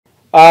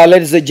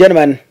Ladies and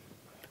gentlemen,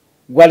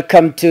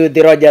 welcome to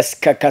the Rogers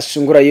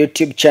Kakasungura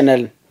YouTube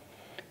channel.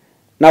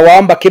 Na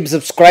waomba keep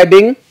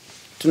subscribing.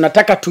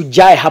 Tunataka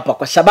tujae hapa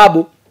kwa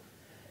sababu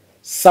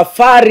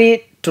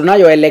safari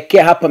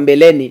tunayoelekea hapa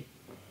mbeleni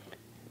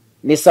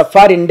ni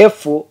safari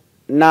ndefu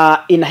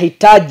na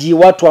inahitaji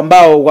watu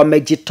ambao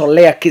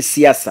wamejitolea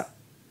kisiasa.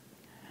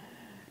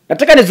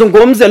 Nataka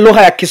nizungumze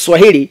lugha ya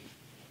Kiswahili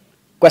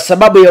kwa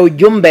sababu ya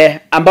ujumbe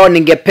ambao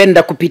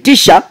ningependa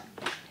kupitisha,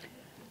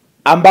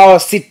 ambao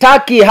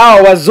sitaki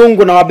hawa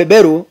wazungu na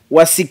wabeberu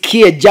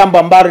wasikie jambo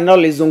ambalo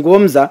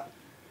ninalolizungumza,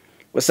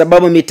 kwa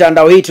sababu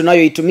mitandao hii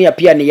tunayoitumia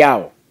pia ni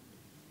yao.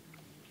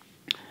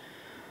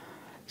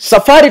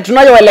 Safari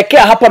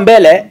tunayoelekea hapa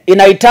mbele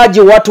inahitaji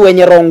watu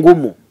wenye roho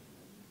ngumu.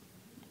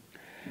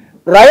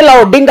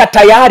 Raila Odinga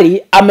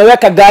tayari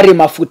ameweka gari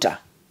mafuta.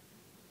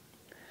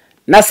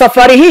 Na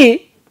safari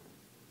hii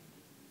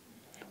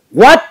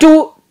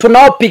watu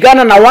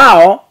tunaopigana na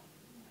wao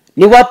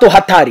ni watu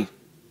hatari.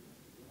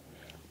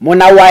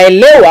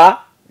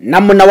 Mnawaelewa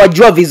na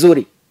mnawajua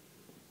vizuri.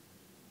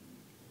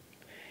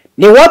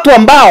 Ni watu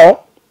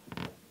ambao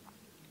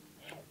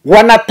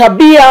wana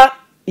tabia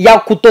ya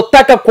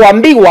kutotaka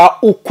kuambiwa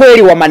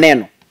ukweli wa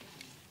maneno.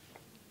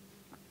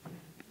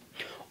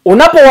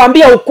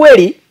 Unapowaambia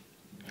ukweli,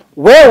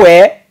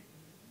 wewe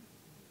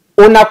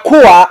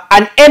unakuwa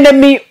an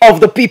enemy of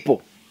the people.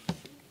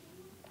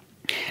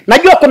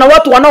 Najua kuna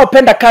watu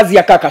wanaopenda kazi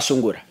ya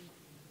Kakasungura.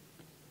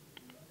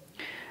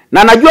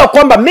 Na najua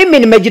kwamba mimi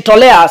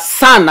nimejitolea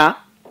sana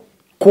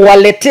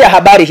kuwaletea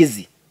habari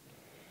hizi.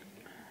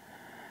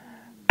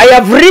 I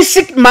have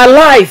risked my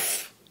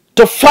life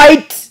to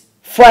fight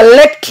for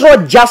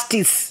electoral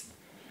justice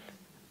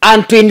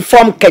and to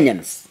inform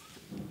Kenyans.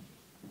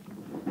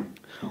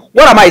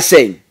 What am I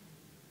saying?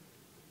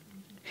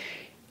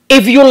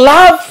 If you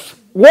love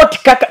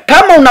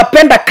kama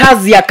unapenda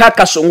kazi ya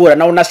Kakasungura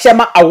na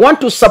unasema I want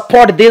to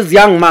support this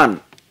young man,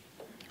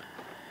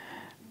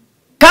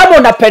 kama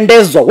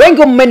unapendezwa,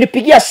 wengi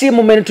mmenipigia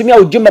simu, mmenitumia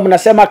ujumbe,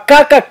 mnasema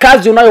kaka,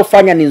 kazi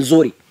unayofanya ni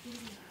nzuri.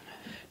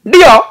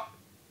 Ndio,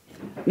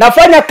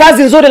 nafanya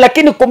kazi nzuri,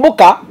 lakini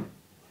kumbuka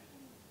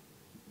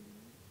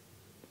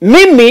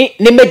mimi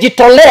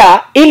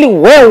nimejitolea ili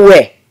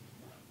wewe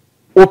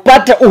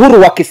upate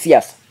uhuru wa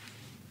kisiasa.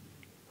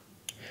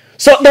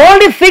 So the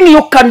only thing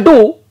you can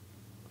do,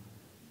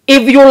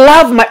 if you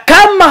love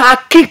kama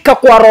hakika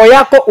kwa roho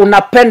yako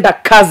unapenda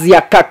kazi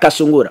ya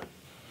Kakasungura,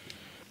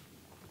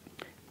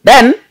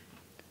 then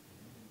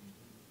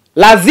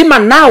lazima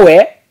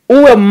nawe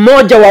uwe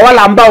mmoja wa wale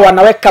ambao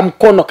wanaweka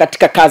mkono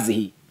katika kazi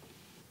hii.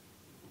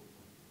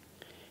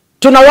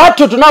 Tuna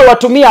watu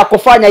tunaowatumia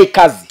kufanya hii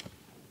kazi.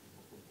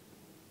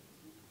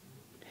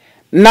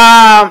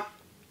 Na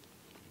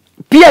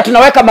pia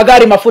tunaweka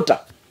magari mafuta.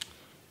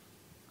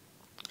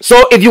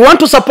 So if you want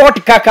to support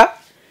Kaka,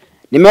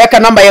 nimeweka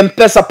namba ya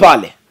M-Pesa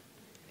pale.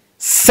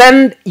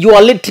 Send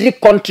your little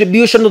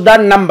contribution to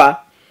that number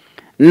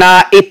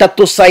na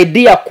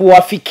itatusaidia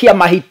kuwafikia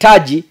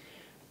mahitaji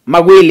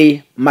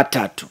mawili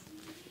matatu.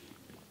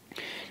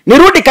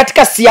 Nirudi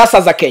katika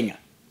siasa za Kenya.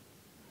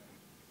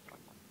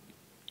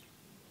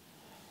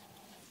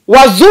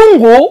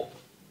 Wazungu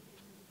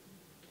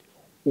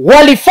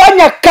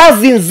walifanya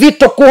kazi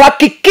nzito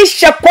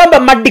kuhakikisha kwamba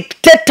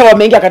madikteta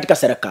wameingia katika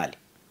serikali.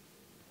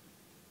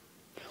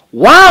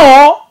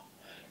 Wao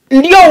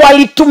ndio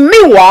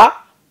walitumiwa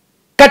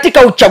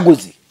katika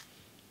uchaguzi.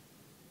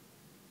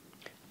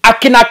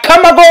 Akina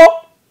Kamago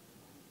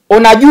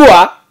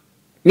unajua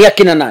ni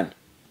akina nani.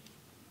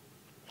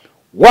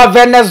 Wa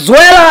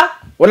Venezuela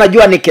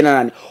unajua ni kina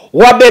nani.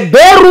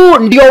 Wabeberu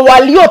ndio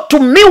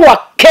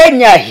waliotumiwa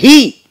Kenya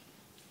hii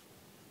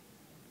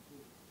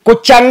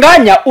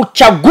kuchanganya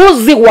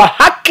uchaguzi wa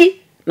haki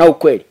na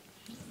ukweli.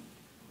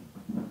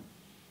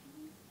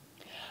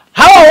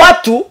 Hawa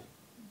watu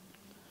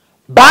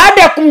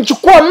baada ya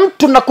kumchukua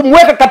mtu na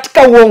kumweka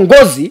katika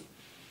uongozi,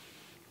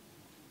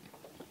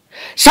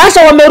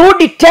 sasa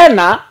wamerudi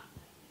tena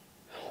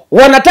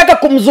wanataka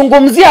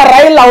kumzungumzia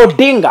Raila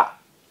Odinga.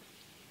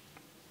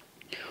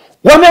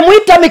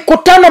 Wamemuita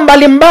mikutano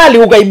mbalimbali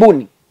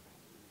ughaibuni.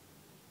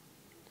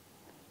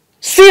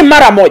 Si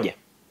mara moja.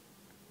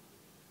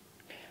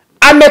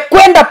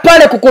 Amekwenda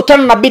pale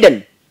kukutana na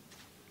Biden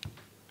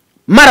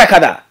mara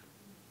kadhaa.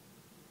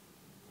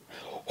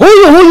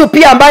 Huyu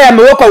pia ambaye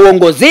amewekwa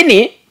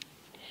uongozini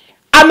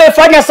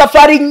amefanya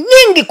safari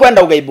nyingi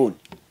kwenda ughaibuni,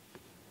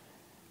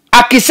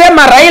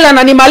 akisema Raila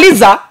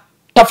ananimaliza,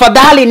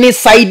 tafadhali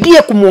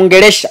nisaidie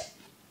kumuongelesha.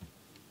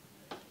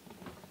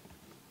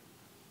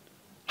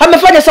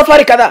 Amefanya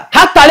safari kadhaa.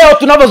 Hata leo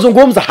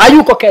tunavyozungumza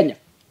hayuko Kenya.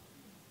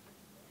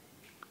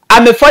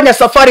 Amefanya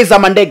safari za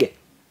mandege.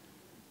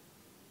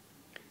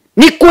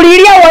 Ni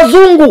kulilia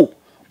wazungu,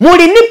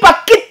 mulinipa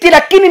kiti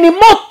lakini ni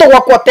moto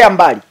wa kuotea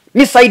mbali.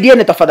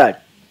 Nisaidieni tafadhali.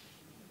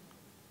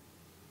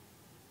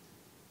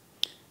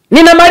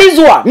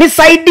 Ninamalizwa,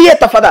 nisaidie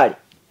tafadhali.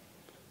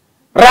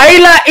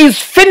 Raila is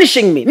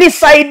finishing me,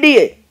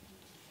 nisaidie.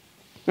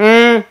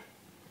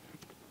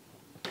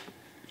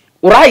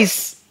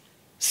 Urais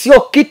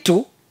sio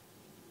kitu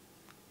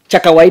cha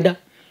kawaida.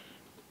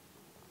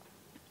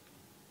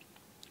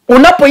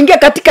 unapoingia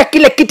katika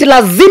kile kiti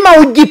lazima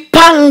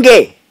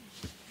ujipange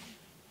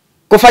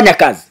kufanya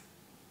kazi.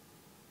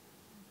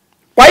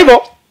 Kwa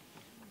hivyo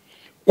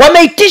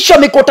wameitishwa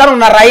mikutano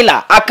na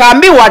Raila,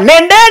 akaambiwa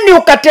nendeni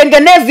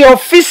ukatengeneze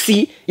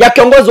ofisi ya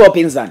kiongozi wa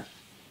upinzani.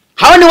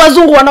 Hao ni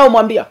wazungu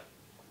wanaomwambia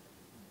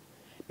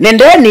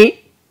nendeni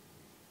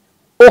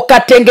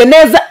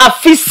ukatengeneza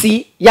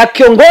afisi ya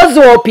kiongozi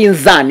wa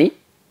upinzani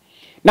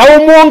na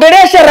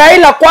umuongeleshe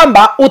Raila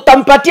kwamba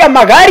utampatia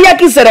magari ya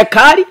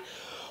kiserikali,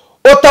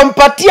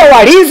 utampatia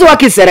walinzi wa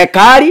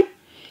kiserikali,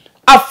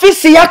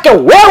 afisi yake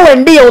wewe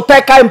ndiye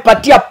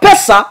utakayempatia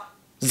pesa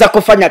za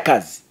kufanya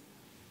kazi.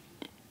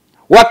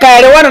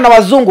 Wakaelewana na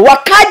wazungu,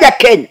 wakaja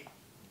Kenya,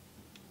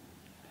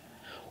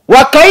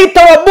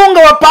 wakaita wabunge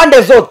wa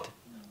pande zote,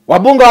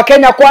 wabunge wa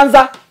Kenya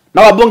Kwanza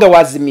na wabunge wa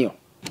Azimio.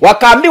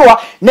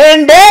 Wakaambiwa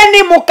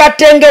nendeni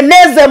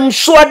mkatengeneze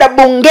mswada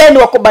bungeni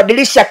wa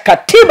kubadilisha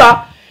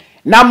katiba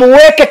na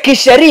muweke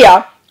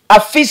kisheria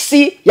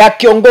afisi ya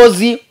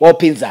kiongozi wa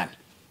upinzani.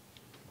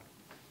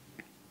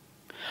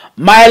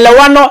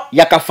 Maelewano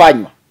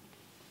yakafanywa.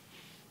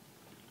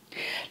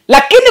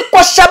 Lakini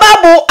kwa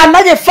sababu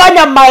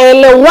anayefanya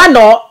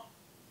maelewano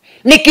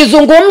ni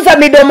kizungumza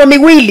midomo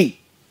miwili,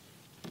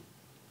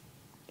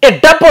 a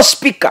double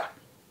speaker,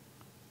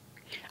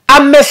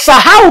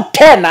 amesahau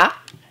tena,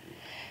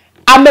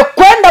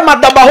 amekwenda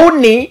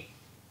madhabahuni,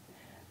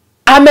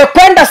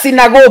 amekwenda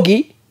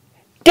sinagogi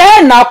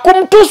tena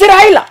kumtusi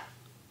Raila.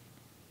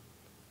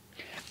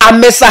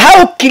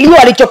 Amesahau kilio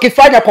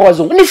alichokifanya kwa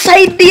wazungu.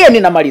 Nisaidie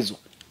ninamalizwa.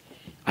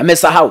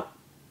 Amesahau.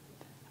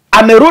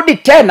 Amerudi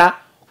tena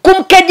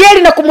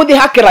kumkejeli na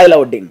kumdhihaki Raila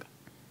Odinga.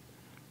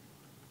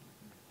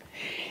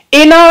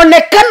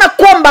 Inaonekana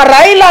kwamba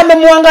Raila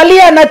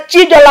amemwangalia na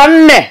jicho la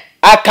nne,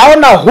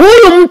 akaona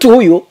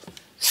huyu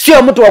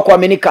sio mtu wa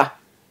kuaminika.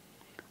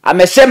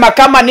 Amesema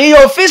kama ni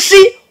hiyo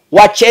ofisi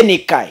wacheni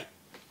kae.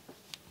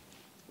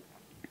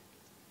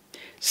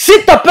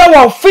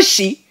 Sitapewa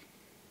ofisi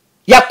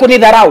ya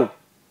kunidharau.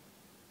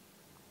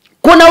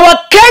 Kuna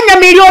Wakenya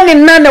milioni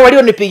 8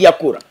 walionipigia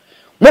kura.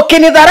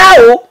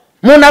 Mkinidharau,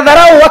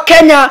 mnadharau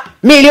Wakenya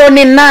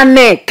milioni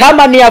 8.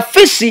 Kama ni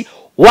afisi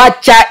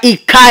wacha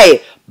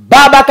ikae.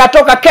 Baba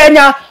katoka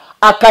Kenya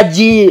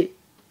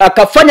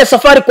akafanya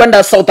safari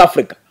kwenda South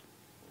Africa,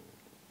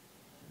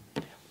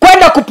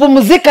 kwenda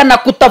kupumzika na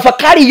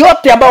kutafakari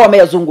yote ambao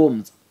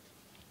wameyazungumza.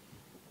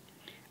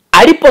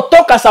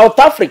 Alipotoka South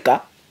Africa,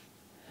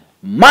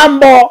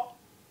 mambo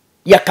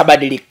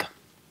yakabadilika.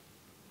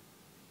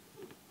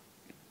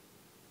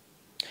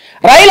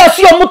 Raila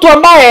sio mtu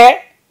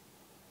ambaye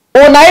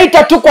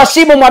unaita tu kwa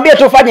simu mwambie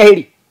tufanye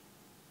hili.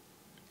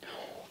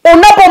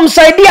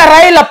 Unapomsaidia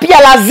Raila pia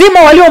lazima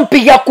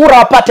waliompigia kura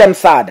wapate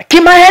msaada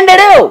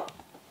kimaendeleo.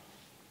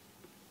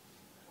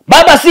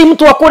 Baba si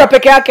mtu wa kura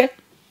peke yake.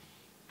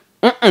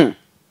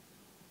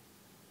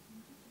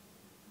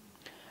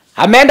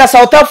 Ameenda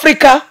South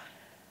Africa,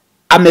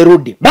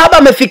 amerudi. Baba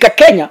amefika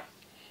Kenya,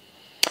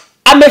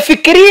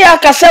 amefikiria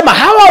akasema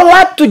hawa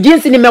watu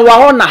jinsi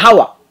nimewaona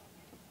hawa,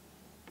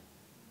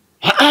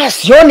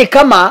 sioni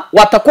kama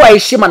watakuwa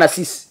heshima na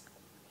sisi.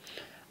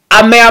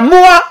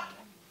 Ameamua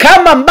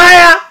kama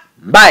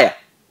mbaya.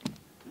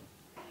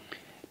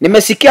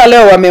 Nimesikia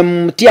leo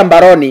wamemtia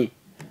mbaroni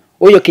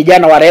huyo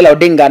kijana wa Raila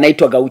Odinga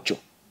anaitwa Gaucho.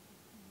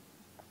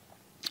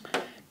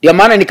 Ndio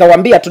maana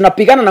nikawaambia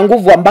tunapigana na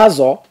nguvu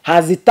ambazo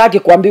hazitaki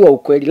kuambiwa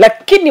ukweli,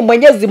 lakini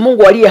Mwenyezi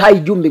Mungu aliye hai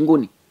juu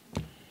mbinguni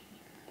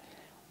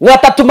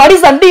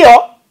watatumaliza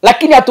ndio,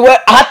 lakini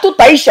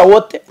hatutaisha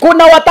wote.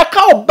 Kuna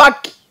watakao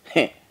baki.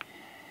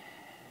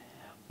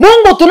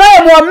 Mungu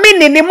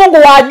tunayemwamini ni Mungu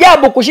wa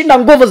ajabu kushinda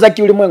nguvu za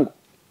kiulimwengu.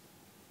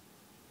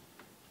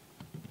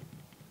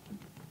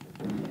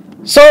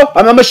 So,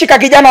 amemshika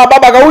kijana wa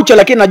baba Gaucho,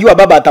 lakini najua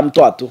baba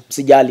atamtoa tu,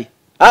 msijali.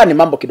 Ni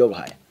mambo kidogo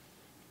haya.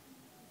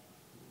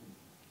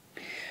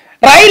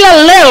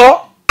 Raila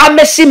leo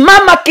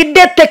amesimama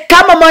kidete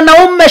kama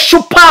mwanaume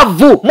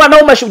shupavu,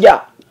 mwanaume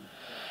shujaa.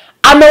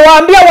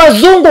 Amewaambia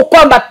wazungu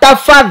kwamba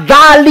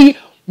tafadhali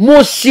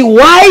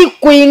msiwahi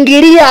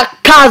kuingilia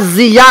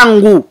kazi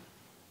yangu.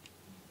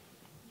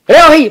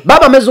 Leo hii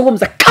baba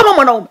amezungumza kama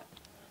mwanaume.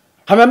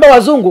 Ameambia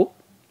wazungu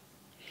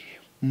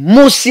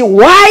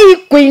msiwahi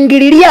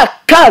kuingilia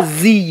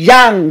kazi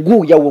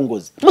yangu ya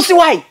uongozi.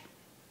 Msiwahi.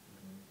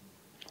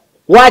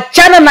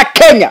 Wachana na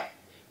Kenya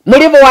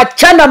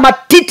mlivyowachana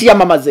matiti ya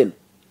mama zenu.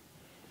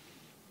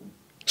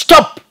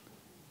 Stop.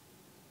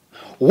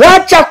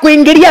 Wacha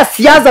kuingilia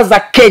siasa za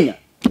Kenya.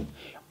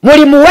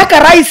 Mlimuweka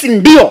rais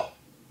ndio,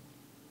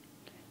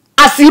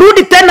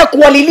 asirudi tena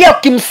kuwalilia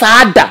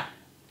kimsaada.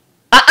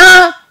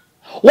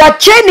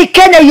 Wacheni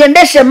Kenya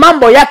iendeshe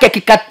mambo yake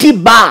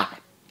kikatiba.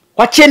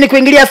 Wacheni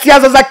kuingilia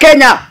siasa za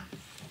Kenya.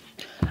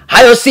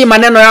 Hayo si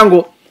maneno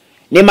yangu,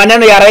 ni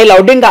maneno ya Raila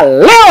Odinga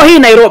leo hii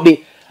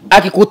Nairobi,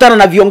 akikutana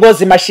na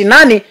viongozi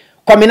mashinani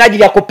kwa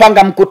minajili ya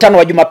kupanga mkutano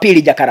wa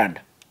Jumapili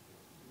Jakaranda.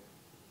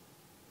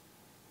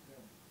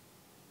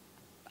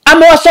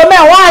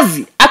 Amewasomea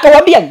wazi,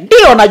 akawaambia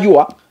ndio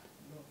najua,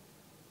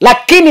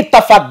 lakini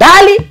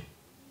tafadhali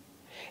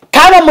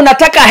kama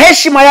mnataka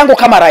heshima yangu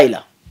kama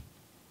Raila,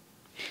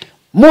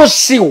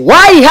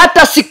 Musiwahi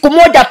hata siku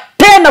moja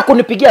tena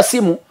kunipigia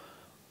simu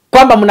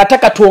kwamba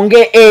mnataka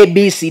tuongee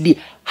ABCD.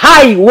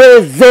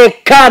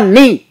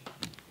 Haiwezekani.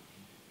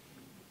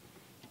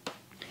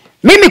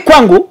 Mimi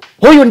kwangu,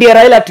 huyu ndiye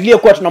Raila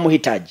tuliyekuwa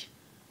tunamhitaji.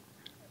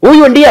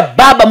 Huyu ndiye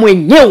baba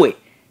mwenyewe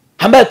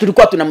ambaye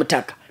tulikuwa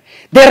tunamtaka.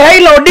 The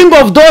Raila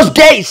Odinga of those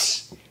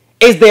days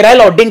is the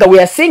Raila Odinga we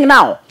are seeing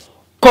now.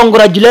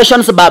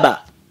 Congratulations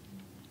baba.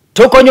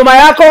 Tuko nyuma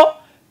yako,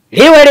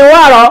 liwe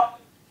liwalo,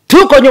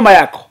 tuko nyuma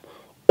yako.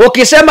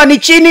 Ukisema ni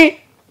chini,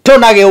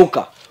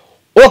 tunageuka.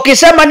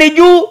 Ukisema ni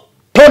juu,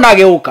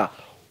 tunageuka.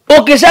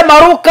 Ukisema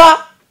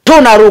ruka,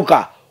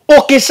 tunaruka.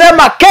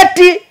 Ukisema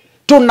keti,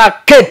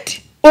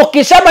 tunaketi.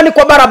 Ukisema ni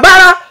kwa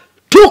barabara,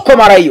 tuko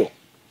mara hiyo.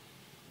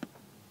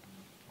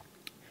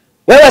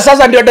 Wewe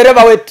sasa ndio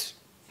dereva wetu.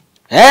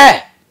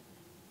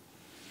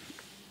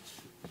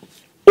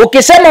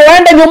 Ukisema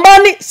waende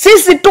nyumbani,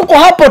 sisi tuko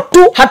hapo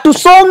tu,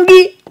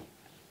 hatusongi.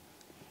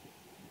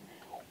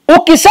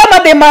 Ukisema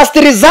they must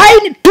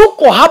resign,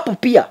 tuko hapo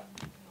pia.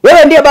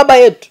 Wewe ndiye baba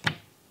yetu.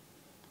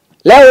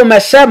 Leo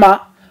umesema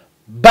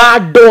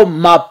bado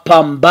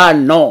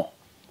mapambano.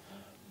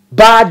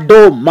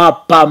 Bado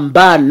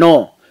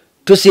mapambano.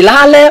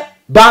 Tusilale,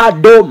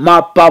 bado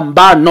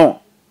mapambano.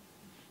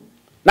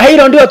 Na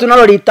hilo ndio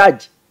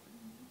tunalolihitaji.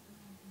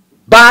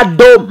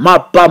 Bado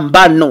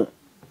mapambano.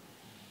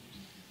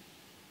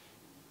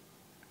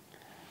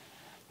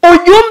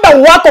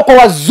 Ujumbe wako kwa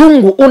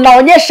wazungu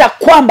unaonyesha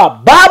kwamba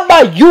baba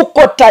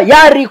yuko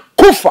tayari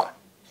kufa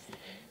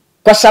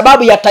kwa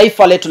sababu ya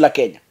taifa letu la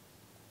Kenya.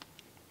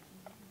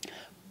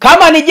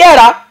 Kama ni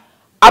jela,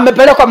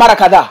 amepelekwa mara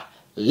kadhaa.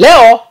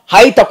 Leo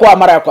haitakuwa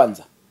mara ya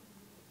kwanza.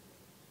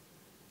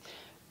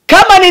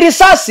 Kama ni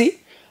risasi,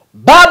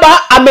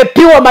 baba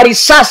amepiwa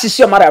marisasi,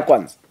 sio mara ya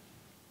kwanza.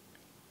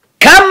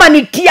 Kama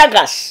ni tear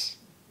gas,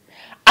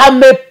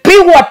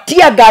 amepiwa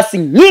tear gas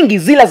nyingi,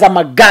 zile za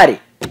magari.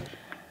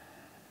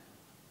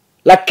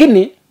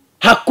 Lakini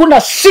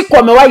hakuna siku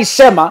amewahi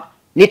sema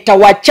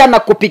nitawachana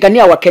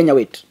kupigania Wakenya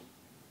wetu.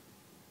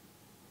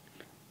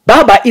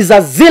 Baba is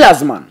a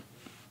zealous man,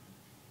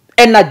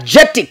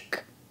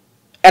 energetic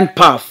and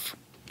powerful.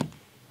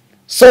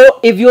 So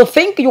if you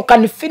think you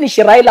can finish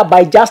Raila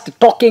by just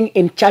talking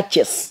in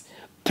churches,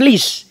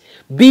 please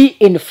be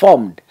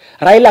informed.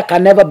 Raila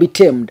can never be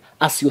tamed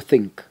as you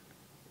think.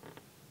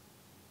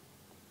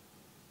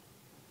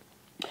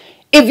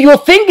 If you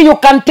think you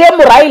can tame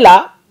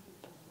Raila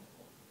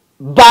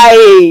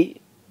by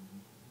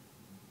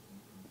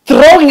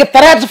throwing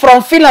threats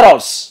from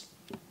funerals,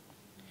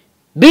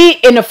 be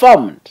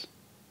informed.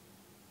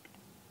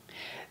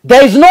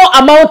 There is no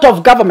amount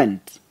of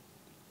government.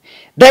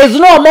 There is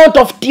no amount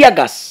of tear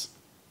gas.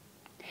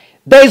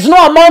 There is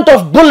no amount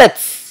of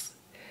bullets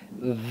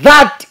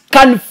that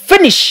can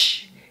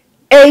finish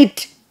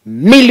 8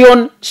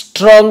 million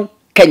strong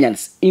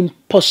Kenyans.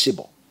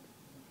 Impossible.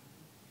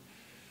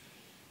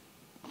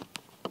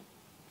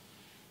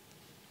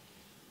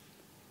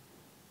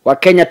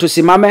 Wakenya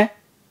tusimame,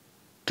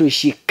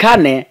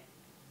 tushikane,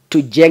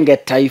 tujenge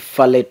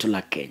taifa letu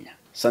la Kenya.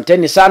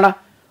 Asanteni sana.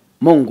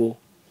 Mungu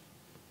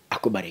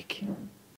akubariki.